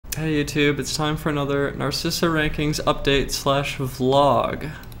Hey YouTube, it's time for another Narcissa Rankings update / vlog.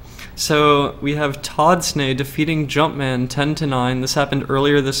 So we have Toddsnay defeating Jumpman 10-9. This happened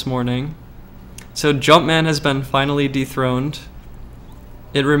earlier this morning. So Jumpman has been finally dethroned.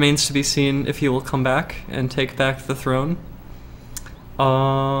 It remains to be seen if he will come back and take back the throne.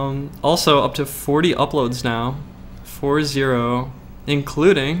 Also up to 40 uploads now. 40,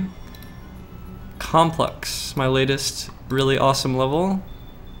 including Complex, my latest really awesome level.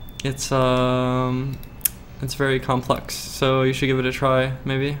 It's very complex, so you should give it a try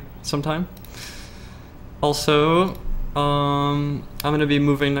maybe sometime. Also, I'm gonna be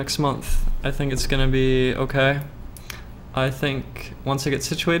moving next month. I think it's gonna be okay. I think once I get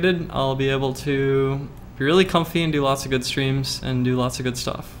situated, I'll be able to be really comfy and do lots of good streams and do lots of good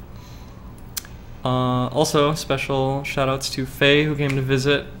stuff. Also, special shoutouts to Faye, who came to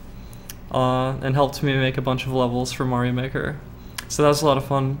visit and helped me make a bunch of levels for Mario Maker. So that was a lot of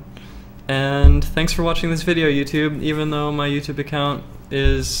fun. And thanks for watching this video, YouTube, even though my YouTube account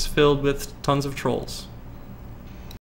is filled with tons of trolls.